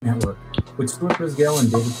with Stuart, Brisgel,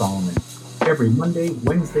 and David Solomon. Every Monday,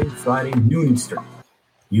 Wednesday, Friday, noon Eastern.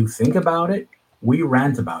 You think about it, we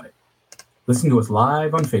rant about it. Listen to us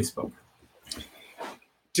live on Facebook.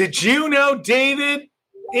 Did you know, David,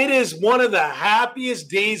 it is one of the happiest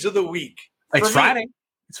days of the week. It's Friday.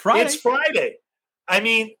 It's Friday. It's Friday. I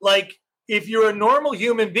mean, like, if you're a normal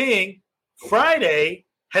human being, Friday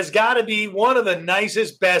has got to be one of the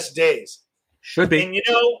nicest, best days. Should be. And,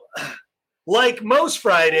 like most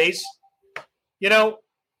Fridays,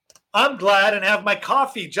 I'm glad and have my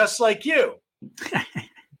coffee just like you.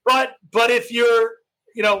 But if you're,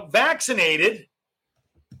 vaccinated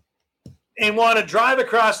and want to drive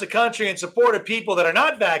across the country and support people that are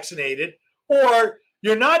not vaccinated, or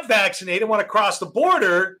you're not vaccinated and want to cross the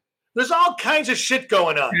border, there's all kinds of shit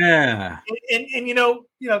going on. Yeah. And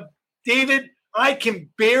David, I can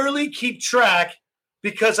barely keep track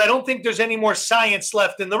because I don't think there's any more science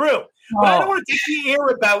left in the room. But I don't want to take the air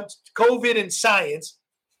about COVID and science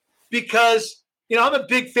because, I'm a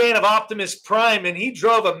big fan of Optimus Prime and he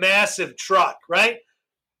drove a massive truck, right?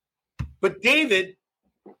 But David,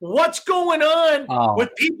 what's going on with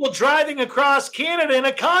people driving across Canada in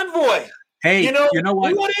a convoy? Hey, you know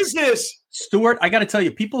what? What is this? Stuart, I got to tell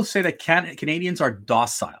you, people say that Canadians are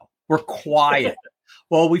docile. We're quiet.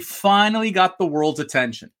 Well, we finally got the world's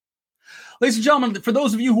attention. Ladies and gentlemen, for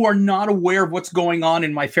those of you who are not aware of what's going on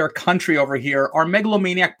in my fair country over here, our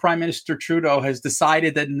megalomaniac Prime Minister Trudeau has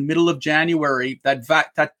decided that in the middle of January,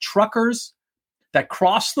 that truckers that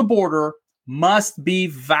cross the border must be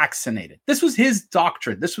vaccinated. This was his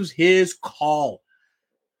doctrine. This was his call.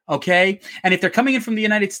 Okay? And if they're coming in from the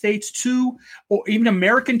United States too, or even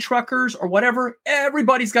American truckers or whatever,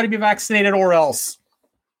 everybody's got to be vaccinated or else.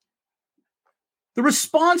 The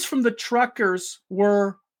response from the truckers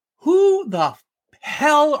were, who the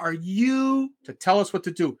hell are you to tell us what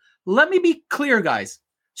to do? Let me be clear, guys.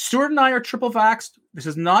 Stuart and I are triple vaxxed. This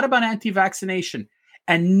is not about anti-vaccination.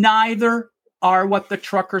 And neither are what the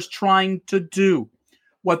truckers trying to do.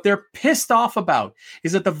 What they're pissed off about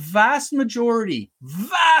is that the vast majority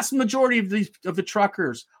of the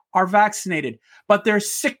truckers are vaccinated, but they're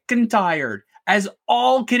sick and tired, as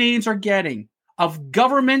all Canadians are getting, of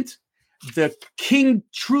government, the King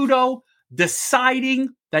Trudeau deciding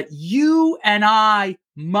that you and I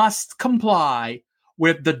must comply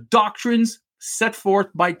with the doctrines set forth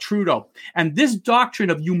by Trudeau. And this doctrine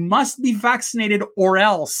of you must be vaccinated or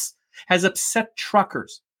else has upset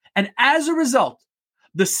truckers. And as a result,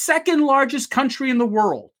 the second largest country in the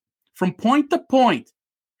world, from point to point,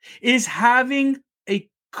 is having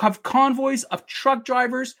convoys of truck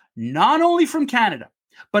drivers, not only from Canada,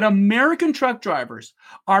 but American truck drivers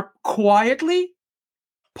are quietly,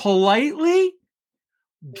 politely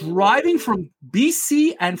driving from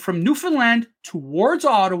BC and from Newfoundland towards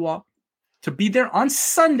Ottawa to be there on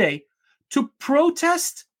Sunday to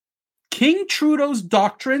protest King Trudeau's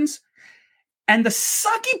doctrines. And the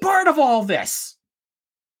sucky part of all this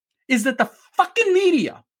is that the fucking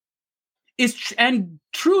media and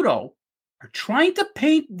Trudeau are trying to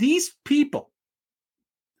paint these people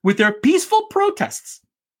with their peaceful protests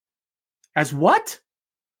as what?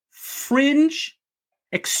 Fringe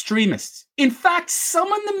extremists. In fact,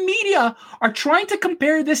 some in the media are trying to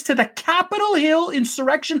compare this to the Capitol Hill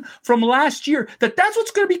insurrection from last year, that's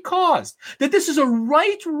what's going to be caused, that this is a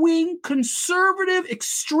right-wing, conservative,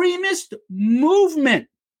 extremist movement.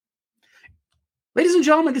 Ladies and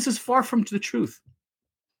gentlemen, this is far from the truth.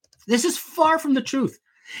 This is far from the truth.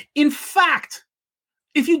 In fact,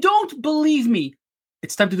 if you don't believe me,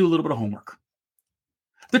 it's time to do a little bit of homework.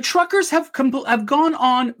 The truckers have gone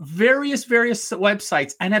on various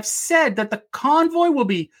websites and have said that the convoy will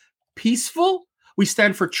be peaceful. We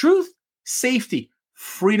stand for truth, safety,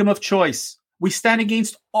 freedom of choice. We stand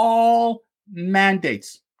against all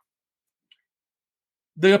mandates.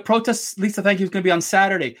 The protests, Lisa, thank you, is going to be on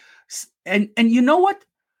Saturday. And you know what?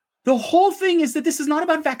 The whole thing is that this is not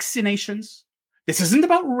about vaccinations. This isn't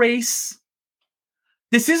about race.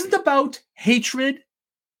 This isn't about hatred.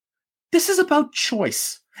 This is about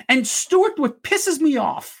choice. And Stuart, what pisses me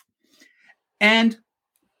off, and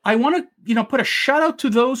I want to, put a shout out to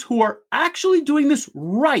those who are actually doing this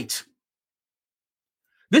right.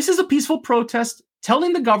 This is a peaceful protest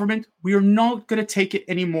telling the government we are not going to take it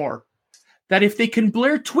anymore. That if they can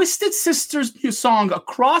blare Twisted Sisters' new song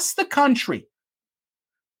across the country,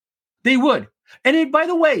 they would. And by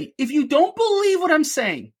the way, if you don't believe what I'm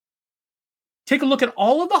saying, take a look at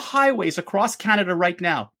all of the highways across Canada right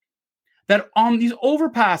now that on these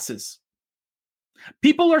overpasses,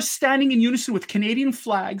 people are standing in unison with Canadian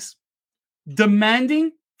flags,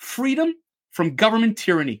 demanding freedom from government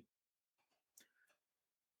tyranny.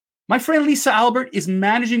 My friend Lisa Albert is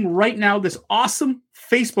managing right now this awesome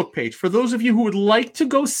Facebook page. For those of you who would like to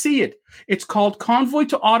go see it, it's called Convoy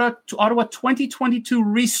to Ottawa 2022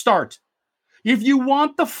 Restart. If you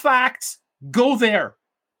want the facts, go there.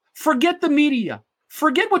 Forget the media.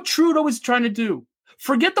 Forget what Trudeau is trying to do.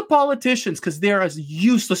 Forget the politicians because they're as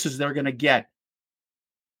useless as they're going to get.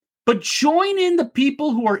 But join in the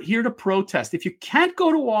people who are here to protest. If you can't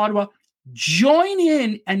go to Ottawa, join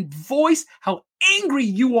in and voice how angry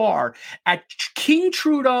you are at King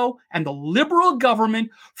Trudeau and the Liberal government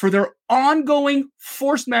for their ongoing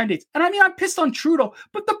forced mandates. And I mean, I'm pissed on Trudeau,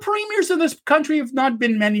 but the premiers of this country have not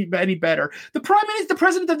been any better. The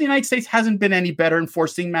president of the United States hasn't been any better in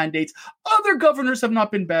forcing mandates. Other governors have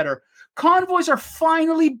not been better. Convoys are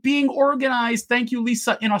finally being organized, thank you,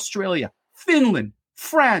 Lisa, in Australia, Finland,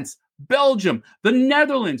 France, Belgium, the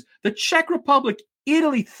Netherlands, the Czech Republic,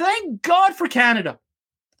 Italy. Thank God for Canada.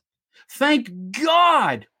 Thank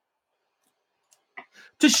God.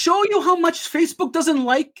 To show you how much Facebook doesn't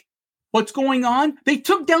like what's going on, they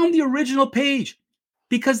took down the original page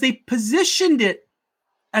because they positioned it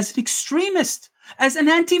as an extremist, as an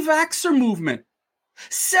anti-vaxxer movement.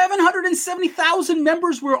 770,000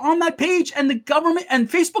 members were on that page, and the government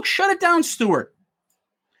and Facebook shut it down, Stuart.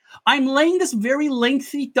 I'm laying this very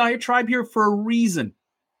lengthy diatribe here for a reason.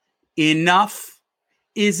 Enough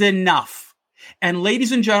is enough. And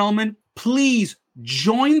ladies and gentlemen, please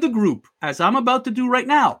join the group, as I'm about to do right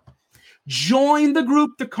now. Join the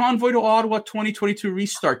group, the Convoy to Ottawa 2022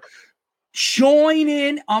 Restart. Join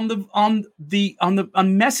in on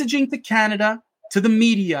messaging to Canada, to the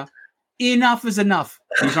media. Enough is enough.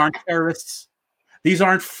 These aren't terrorists. These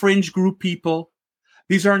aren't fringe group people.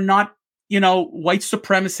 These are not, white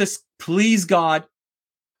supremacists. Please, God.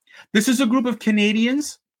 This is a group of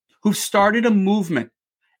Canadians who've started a movement,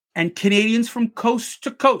 and Canadians from coast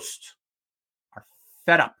to coast are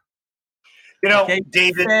fed up.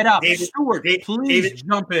 David, fed up. David, Stuart, please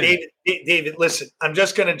jump in. David, listen, I'm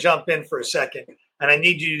just going to jump in for a second, and I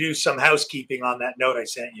need you to do some housekeeping on that note I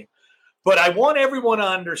sent you. But I want everyone to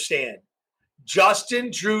understand,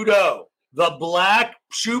 Justin Trudeau, the black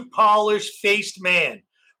shoe polish faced man,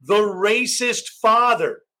 the racist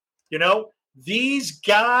father, these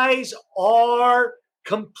guys are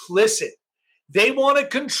complicit. They want to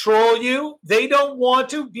control you. They don't want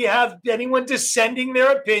to have anyone dissenting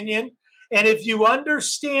their opinion. And if you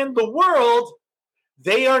understand the world,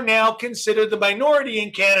 they are now considered the minority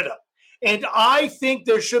in Canada. And I think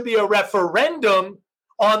there should be a referendum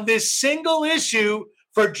on this single issue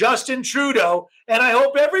for Justin Trudeau. And I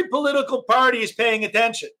hope every political party is paying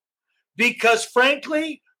attention. Because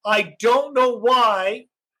frankly, I don't know why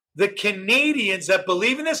the Canadians that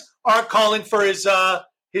believe in this aren't calling for his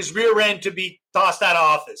rear end to be tossed out of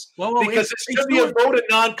office. Because there should be a vote of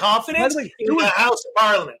non-confidence in the House of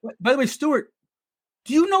Parliament. By the way, Stuart,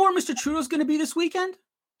 do you know where Mr. Trudeau's going to be this weekend?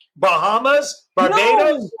 Bahamas?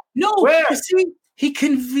 Barbados? No. Where? You see, he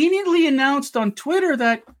conveniently announced on Twitter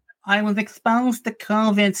that I was exposed to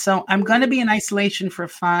COVID, so I'm going to be in isolation for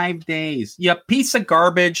 5 days. You piece of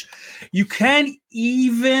garbage. You can't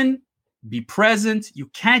even be present. You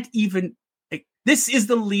can't even. This is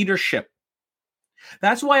the leadership.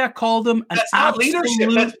 That's why I call them an absolute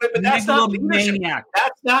that's not leadership. Maniac.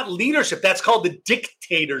 That's not leadership. That's called the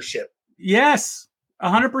dictatorship. Yes,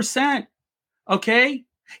 100%. Okay?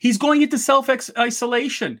 He's going into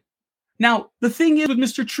self-isolation. Now, the thing is with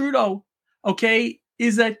Mr. Trudeau, okay,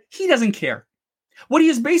 is that he doesn't care. What he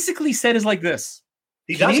has basically said is like this.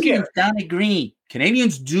 He does care. Don't agree.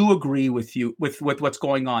 Canadians do agree with you, with what's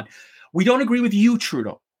going on. We don't agree with you,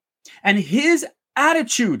 Trudeau. And his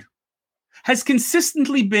attitude has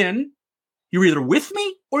consistently been, you're either with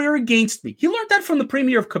me or you're against me. He learned that from the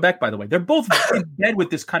Premier of Quebec, by the way. They're both in bed with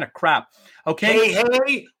this kind of crap. Okay?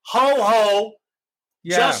 Hey, ho, ho.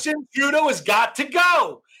 Yeah. Justin Trudeau has got to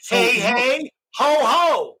go. So, hey, ho,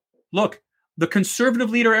 ho. Look, the Conservative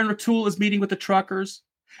leader, Aaron O'Toole, is meeting with the truckers.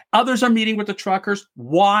 Others are meeting with the truckers.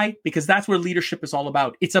 Why? Because that's where leadership is all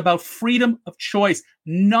about. It's about freedom of choice,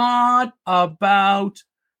 not about,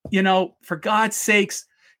 for God's sakes,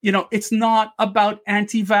 it's not about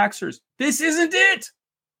anti-vaxxers. This isn't it.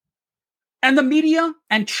 And the media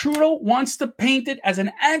and Trudeau wants to paint it as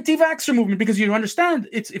an anti-vaxxer movement because you understand,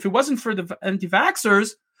 if it wasn't for the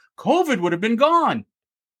anti-vaxxers, COVID would have been gone.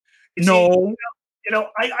 No.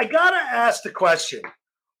 I got to ask the question,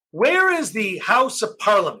 where is the House of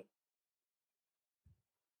Parliament?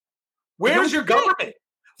 Where's your government?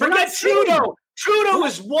 Forget Trudeau. Trudeau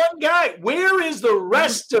is one guy. Where is the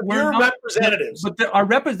rest of your representatives? But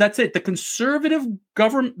that's it. The conservative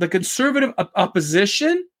government, the conservative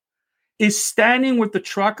opposition is standing with the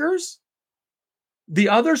truckers. The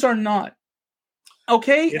others are not.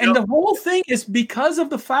 Okay? And the whole thing is because of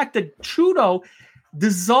the fact that Trudeau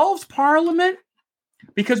dissolved Parliament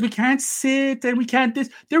because we can't sit and we can't this.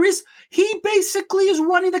 He basically is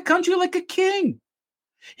running the country like a king.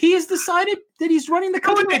 He has decided that he's running the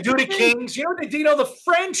country. You know what they do to kings? You know what they do? You know, the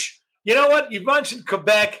French, you know what? You mentioned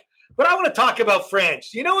Quebec, but I want to talk about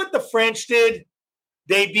France. You know what the French did?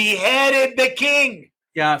 They beheaded the king.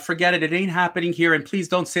 Yeah, forget it. It ain't happening here. And please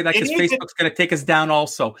don't say that because Facebook's going to take us down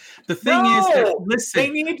also. The thing is that, listen. They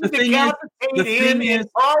need to decapitate him in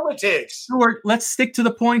politics. Stuart, let's stick to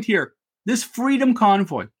the point here. This freedom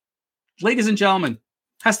convoy, ladies and gentlemen,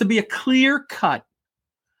 has to be a clear-cut,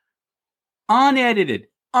 unedited,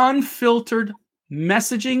 unfiltered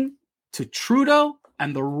messaging to Trudeau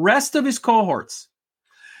and the rest of his cohorts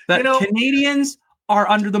that Canadians are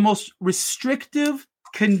under the most restrictive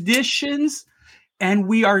conditions and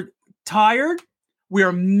we are tired, we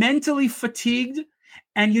are mentally fatigued.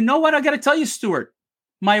 And you know what? I got to tell you, Stuart,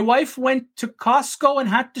 my wife went to Costco and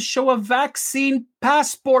had to show a vaccine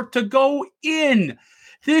passport to go in.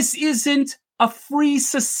 This isn't a free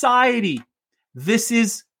society. This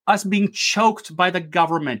is us being choked by the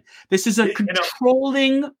government. This is a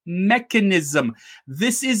controlling mechanism.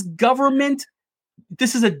 This is government.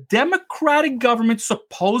 This is a democratic government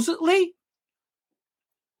supposedly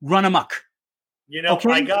run amok. You know,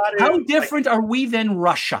 okay? How different are we than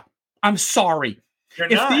Russia? I'm sorry.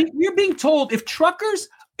 You're being told if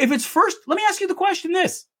it's first, let me ask you the question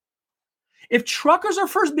this. If truckers are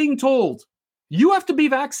first being told you have to be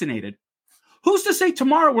vaccinated, who's to say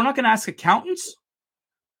tomorrow we're not going to ask accountants,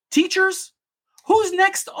 teachers? Who's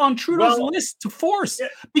next on Trudeau's list to force?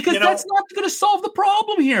 Because that's not going to solve the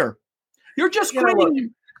problem here. You're just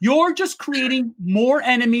creating more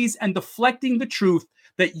enemies and deflecting the truth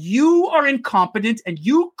that you are incompetent and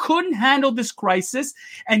you couldn't handle this crisis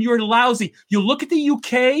and you're lousy. You look at the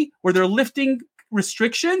UK where they're lifting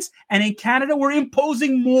restrictions and in Canada we're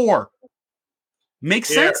imposing more. Makes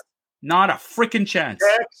sense? Not a freaking chance.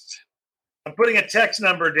 Text. I'm putting a text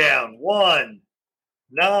number down. 1-929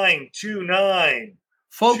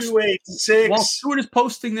 Folks, 286. While Stuart is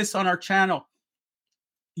posting this on our channel,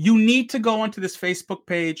 you need to go onto this Facebook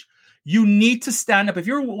page. You need to stand up. If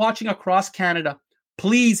you're watching across Canada,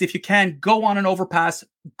 please, if you can, go on an overpass.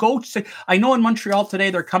 I know in Montreal today,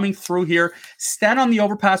 they're coming through here. Stand on the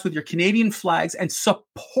overpass with your Canadian flags and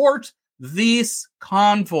support this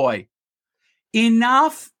convoy.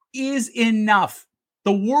 Enough is enough.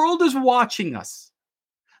 The world is watching us.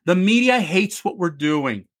 The media hates what we're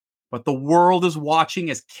doing, but the world is watching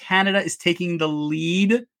as Canada is taking the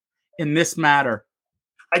lead in this matter.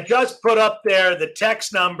 I just put up there the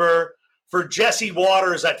text number for Jesse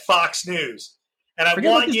Waters at Fox News. And I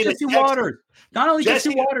want you to Jesse Waters. Not only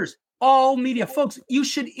Jesse Waters, all media. Folks, you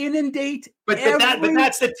should inundate but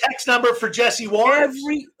that's the text number for Jesse Waters.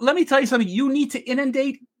 Let me tell you something. You need to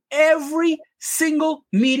inundate every single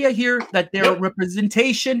media here that their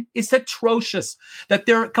representation is atrocious, that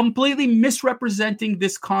they're completely misrepresenting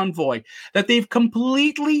this convoy, that they've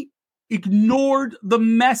completely ignored the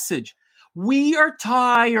message. We are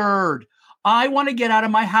tired. I want to get out of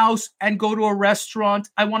my house and go to a restaurant.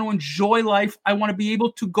 I want to enjoy life. I want to be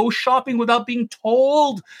able to go shopping without being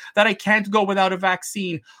told that I can't go without a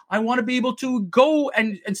vaccine. I want to be able to go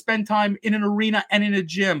and spend time in an arena and in a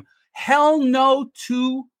gym. Hell no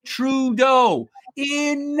to Trudeau.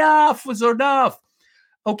 Enough was enough.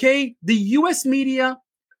 Okay? The U.S. media,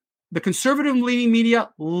 the conservative-leaning media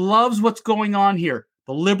loves what's going on here.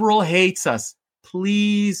 The liberal hates us.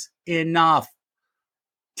 Please, enough.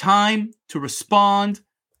 Time to respond,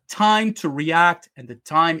 time to react, and the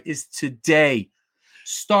time is today.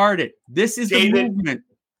 Start it. This is the movement.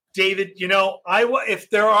 David, you know, if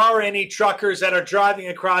there are any truckers that are driving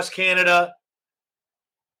across Canada,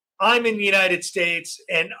 I'm in the United States,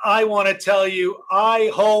 and I want to tell you, I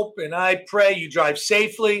hope and I pray you drive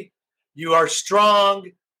safely, you are strong,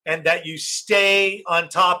 and that you stay on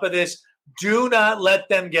top of this. Do not let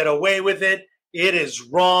them get away with it. It is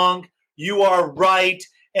wrong. You are right.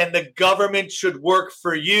 And the government should work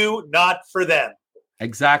for you, not for them.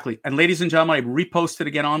 Exactly. And ladies and gentlemen, I reposted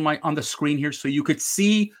again on the screen here so you could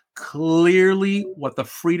see clearly what the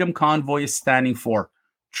Freedom Convoy is standing for.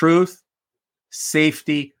 Truth,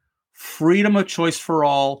 safety, freedom of choice for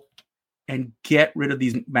all, and get rid of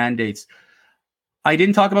these mandates. I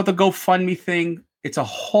didn't talk about the GoFundMe thing. It's a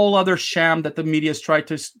whole other sham that the media has tried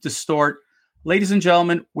to distort. Ladies and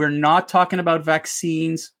gentlemen, we're not talking about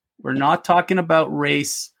vaccines. We're not talking about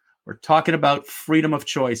race. We're talking about freedom of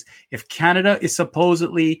choice. If Canada is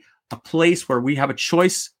supposedly a place where we have a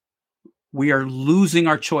choice, we are losing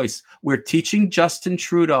our choice. We're teaching Justin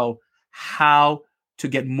Trudeau how to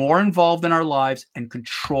get more involved in our lives and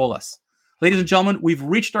control us. Ladies and gentlemen, we've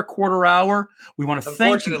reached our quarter hour. We want to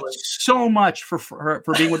thank you so much for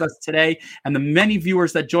being with us today and the many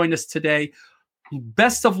viewers that joined us today.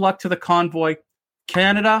 Best of luck to the convoy.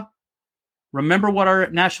 Canada, remember what our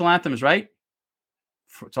national anthem is, right?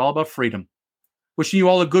 It's all about freedom. Wishing you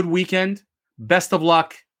all a good weekend. Best of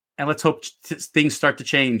luck, and let's hope things start to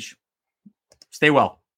change. Stay well.